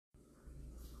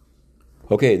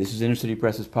Okay, this is Inner City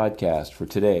Press's podcast for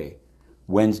today,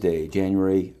 Wednesday,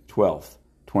 January 12th,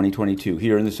 2022,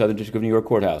 here in the Southern District of New York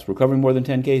Courthouse. We're covering more than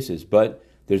 10 cases, but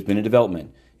there's been a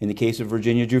development in the case of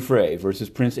Virginia Giuffre versus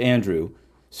Prince Andrew,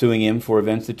 suing him for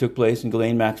events that took place in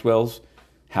Ghislaine Maxwell's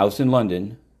house in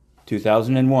London,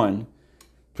 2001.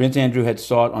 Prince Andrew had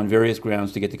sought on various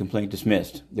grounds to get the complaint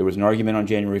dismissed. There was an argument on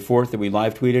January 4th that we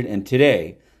live tweeted, and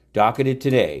today, docketed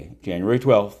today, January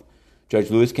 12th, Judge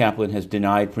Lewis Kaplan has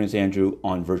denied Prince Andrew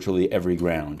on virtually every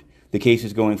ground. The case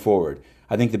is going forward.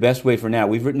 I think the best way for now,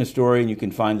 we've written a story and you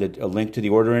can find a link to the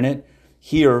order in it.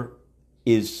 Here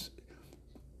is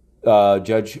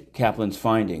Judge Kaplan's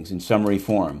findings in summary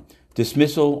form.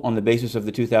 Dismissal on the basis of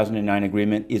the 2009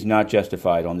 agreement is not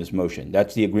justified on this motion.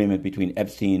 That's the agreement between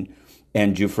Epstein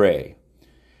and Giuffre.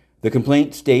 The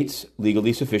complaint states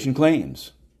legally sufficient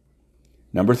claims.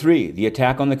 Number 3, the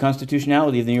attack on the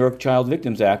constitutionality of the New York Child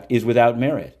Victims Act is without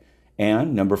merit.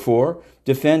 And number 4,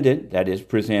 defendant, that is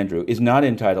Prince Andrew, is not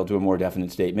entitled to a more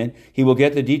definite statement. He will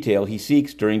get the detail he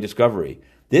seeks during discovery.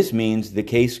 This means the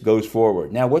case goes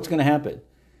forward. Now, what's going to happen?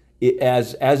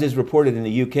 As is reported in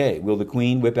the UK, will the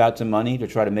Queen whip out some money to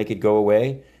try to make it go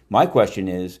away? My question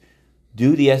is,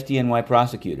 do the SDNY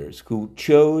prosecutors, who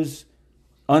chose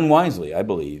unwisely, I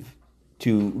believe,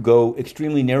 to go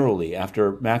extremely narrowly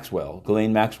after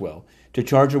Ghislaine Maxwell, to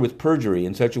charge her with perjury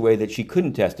in such a way that she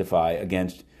couldn't testify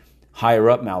against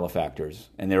higher-up malefactors,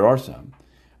 and there are some.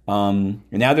 And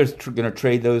now they're going to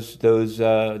trade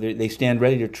they stand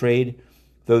ready to trade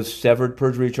those severed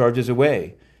perjury charges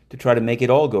away to try to make it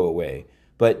all go away.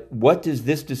 But what does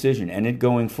this decision, and it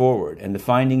going forward, and the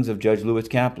findings of Judge Lewis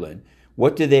Kaplan,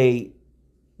 what do they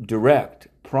direct,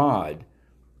 prod,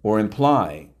 or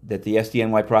imply that the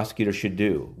SDNY prosecutor should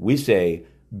do? We say,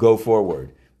 go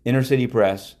forward. Inner City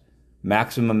Press,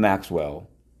 Maximum Maxwell,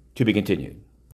 to be continued.